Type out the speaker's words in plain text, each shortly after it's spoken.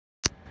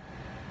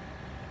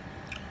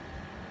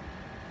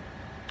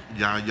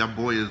Y'all, your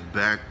boy is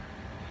back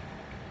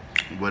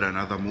with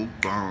another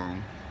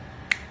mukbang.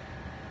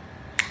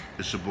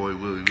 It's your boy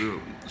Willy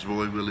Will. It's your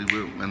boy Willy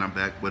Will, and I'm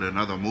back with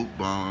another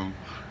mukbang.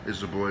 It's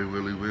your boy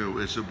Willy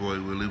Will. It's your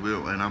boy Willy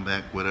Will, and I'm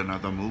back with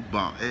another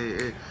mukbang. Hey,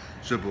 hey.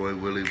 It's your boy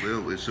Willy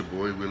Will. It's your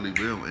boy Willy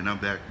Will, and I'm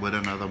back with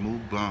another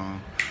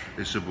mukbang.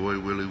 It's your boy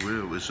Willy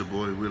Will. It's your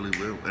boy Willy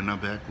Will, and I'm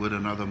back with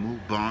another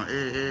mukbang.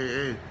 Hey,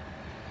 hey, hey.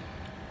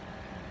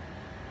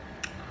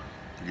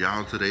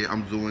 Y'all, today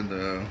I'm doing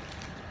the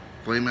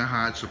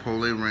Flamin'Hot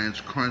Chipotle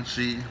Ranch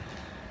Crunchy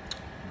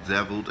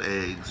Deviled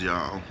Eggs,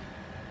 y'all.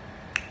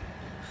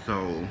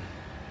 So,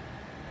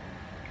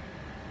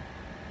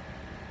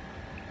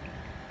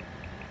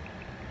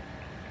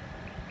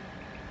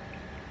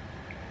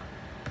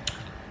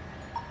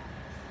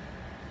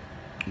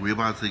 we're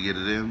about to get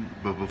it in,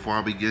 but before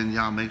I begin,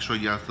 y'all, make sure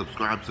y'all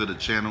subscribe to the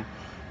channel.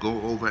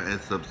 Go over and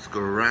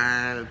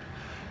subscribe.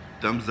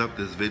 Thumbs up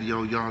this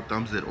video, y'all.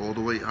 Thumbs it all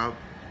the way up.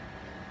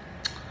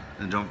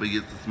 And don't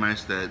forget to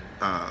smash that,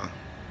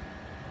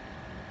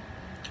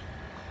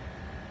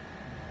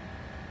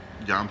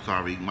 yeah, I'm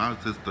sorry. My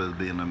sister is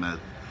being a mess.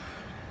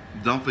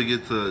 Don't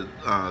forget to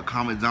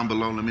comment down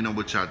below. Let me know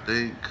what y'all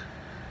think.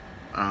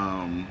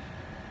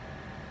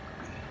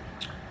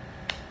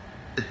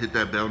 Hit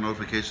that bell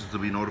notification to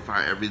be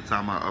notified every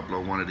time I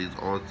upload one of these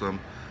awesome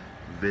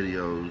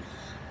videos.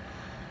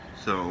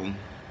 So,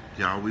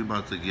 y'all, we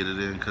about to get it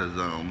in because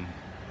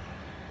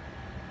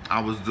I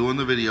was doing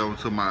the video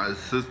until my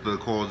sister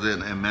calls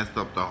in and messed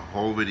up the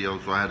whole video,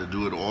 so I had to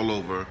do it all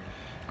over.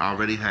 I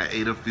already had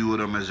ate a few of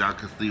them, as y'all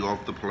can see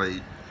off the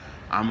plate.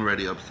 I'm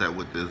already upset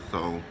with this,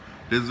 so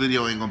this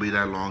video ain't gonna be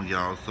that long,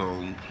 y'all.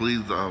 So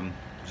please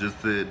just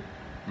sit,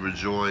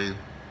 enjoy.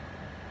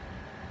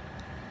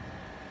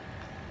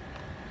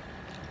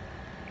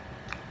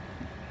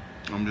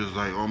 I'm just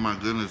like, oh my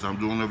goodness, I'm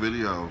doing a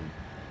video.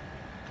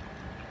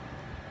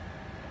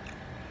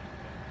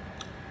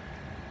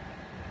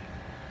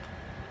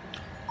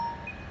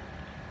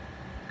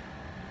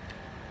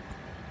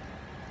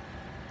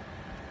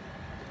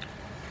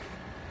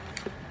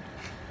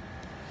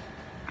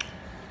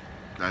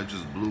 That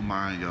just blew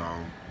mine,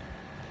 y'all.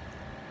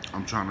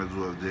 I'm trying to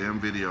do a damn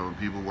video and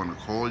people want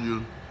to call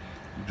you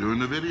during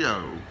the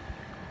video.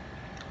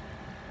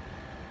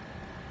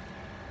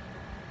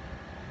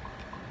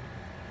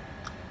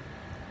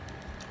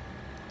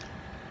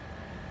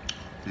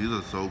 These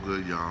are so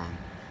good, y'all.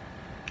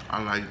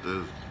 I like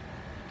this.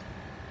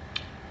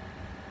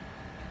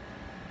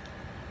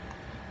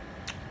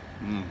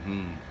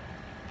 Mm-hmm.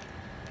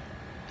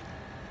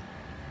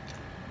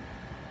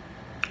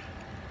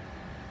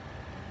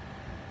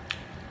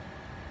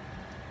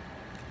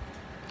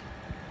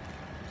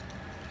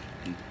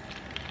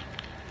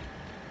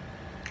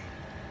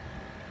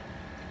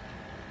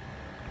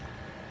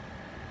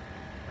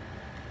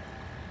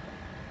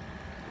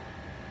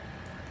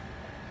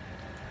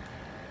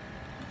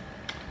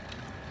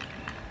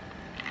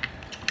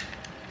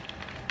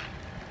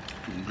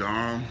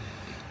 Y'all,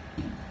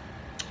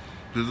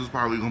 this is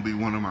probably gonna be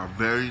one of my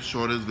very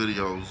shortest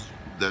videos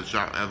that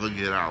y'all ever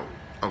get out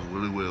of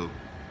Willy Will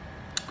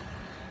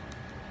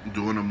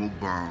doing a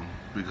mukbang,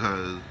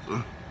 because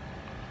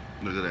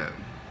look at that.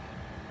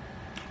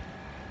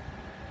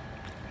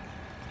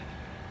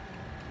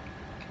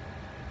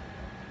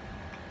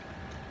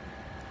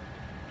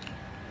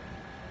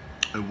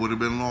 It would have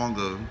been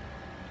longer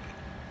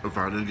if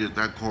I didn't get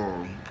that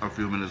call a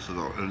few minutes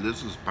ago. And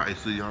this is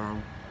spicy, y'all.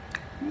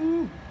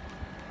 Woo.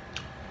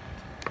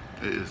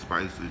 It is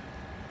spicy.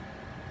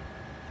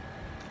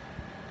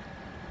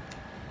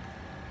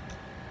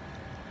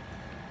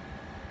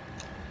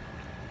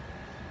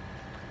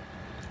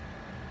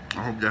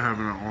 I hope you're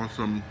having an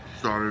awesome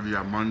start of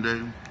your Monday.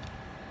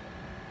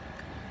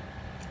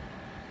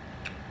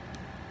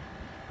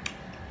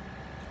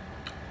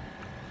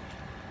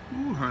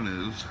 Ooh,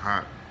 honey, it's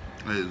hot.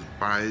 It is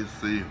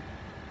spicy.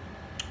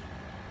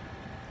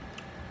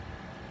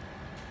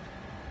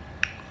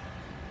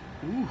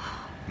 Ooh,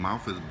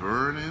 mouth is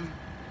burning.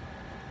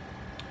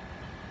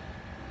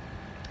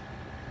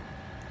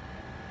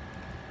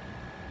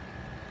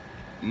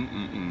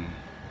 Mm-mm-mm.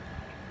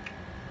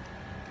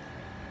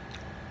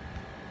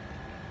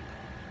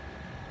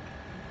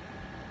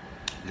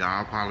 Y'all,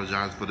 I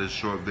apologize for this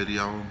short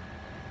video.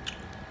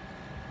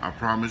 I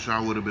promise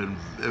y'all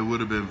it would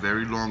have been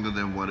very longer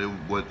than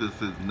what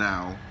this is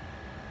now.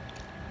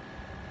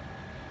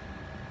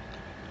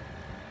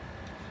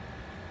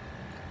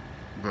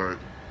 But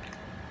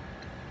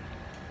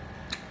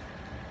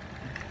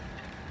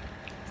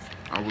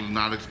I was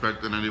not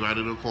expecting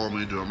anybody to call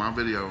me during my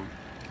video.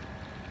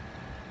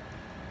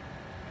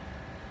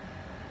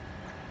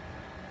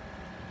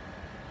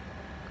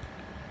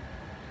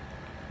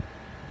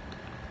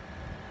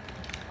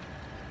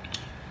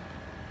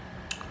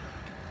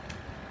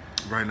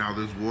 Right now,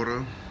 this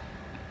water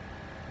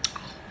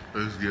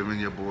is giving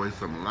your boy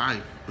some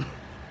life.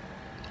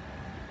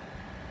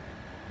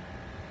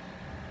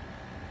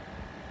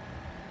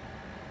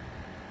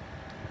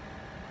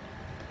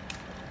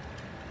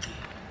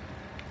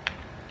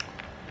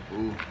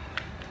 Ooh.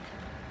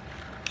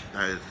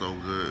 That is so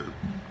good.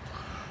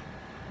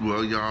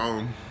 Well,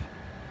 y'all,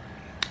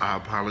 I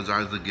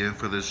apologize again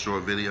for this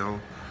short video.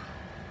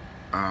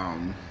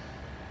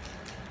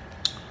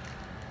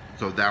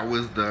 So that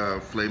was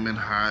the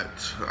Flamin'Hot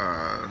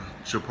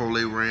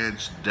Chipotle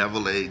Ranch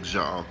Devil Eggs,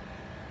 y'all.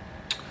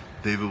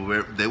 They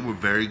were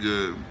very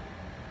good.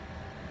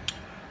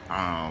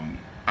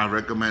 I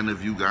recommend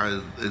if you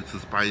guys into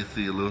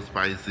spicy, a little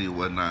spicy,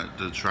 whatnot,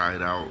 to try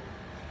it out.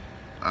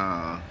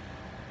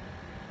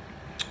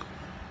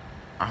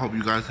 I hope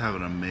you guys have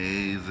an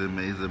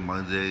amazing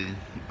Monday.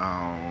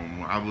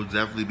 I will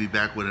definitely be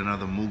back with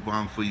another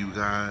mukbang for you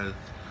guys.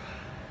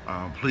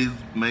 Please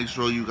make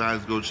sure you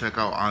guys go check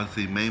out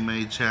Auntie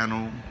May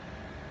channel.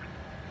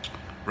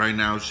 Right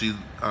now she's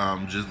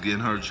just getting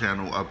her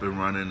channel up and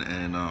running,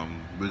 and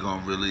we're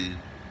gonna really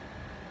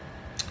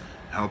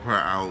help her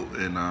out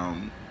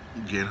and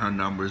get her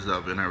numbers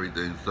up and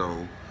everything.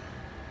 So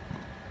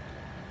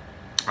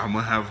I'm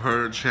gonna have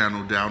her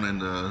channel down in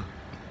the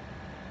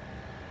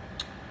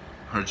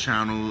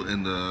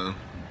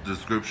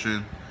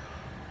description.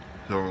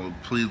 So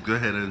please go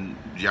ahead and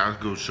y'all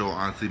go show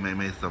Auntie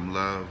May some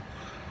love.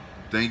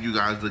 Thank you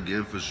guys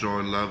again for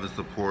showing love and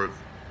support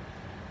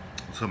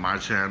to my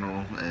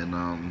channel, and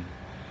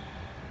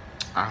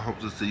I hope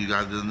to see you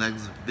guys in the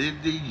next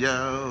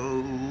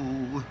video.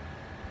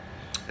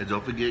 And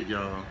don't forget,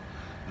 y'all,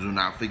 do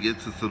not forget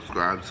to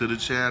subscribe to the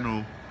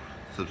channel.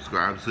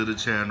 Subscribe to the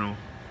channel.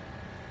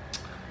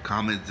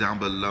 Comment down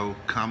below.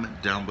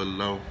 Comment down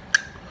below.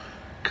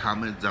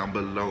 Comment down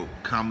below.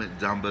 Comment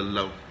down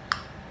below.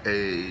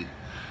 Hey,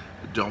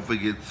 don't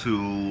forget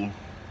to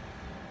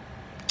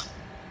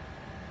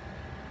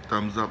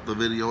thumbs up the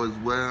video as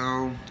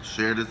well.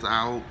 Share this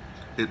out.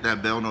 Hit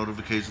that bell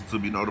notification to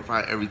be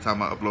notified every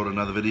time I upload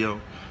another video.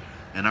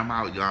 And I'm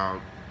out, y'all.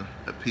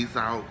 Peace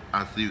out.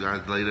 I'll see you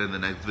guys later in the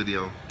next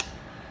video.